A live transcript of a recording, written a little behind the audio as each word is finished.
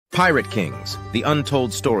Pirate Kings, the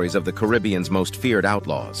untold stories of the Caribbean's most feared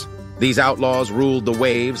outlaws. These outlaws ruled the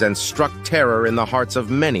waves and struck terror in the hearts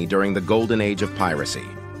of many during the golden age of piracy.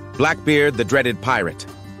 Blackbeard, the dreaded pirate,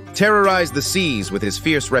 terrorized the seas with his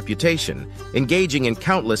fierce reputation, engaging in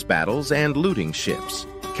countless battles and looting ships.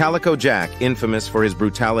 Calico Jack, infamous for his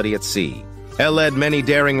brutality at sea, led many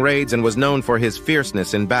daring raids and was known for his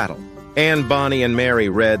fierceness in battle. Anne Bonny and Mary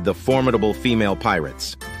Red, the formidable female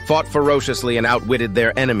pirates, fought ferociously and outwitted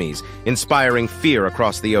their enemies, inspiring fear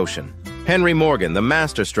across the ocean. Henry Morgan, the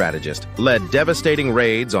master strategist, led devastating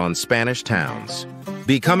raids on Spanish towns.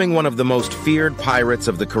 Becoming one of the most feared pirates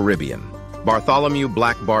of the Caribbean, Bartholomew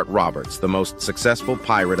Black Bart Roberts, the most successful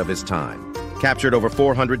pirate of his time, captured over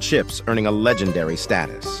 400 ships, earning a legendary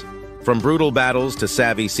status. From brutal battles to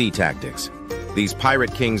savvy sea tactics, these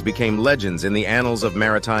pirate kings became legends in the annals of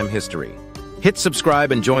maritime history. Hit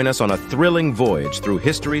subscribe and join us on a thrilling voyage through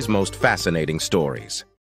history's most fascinating stories.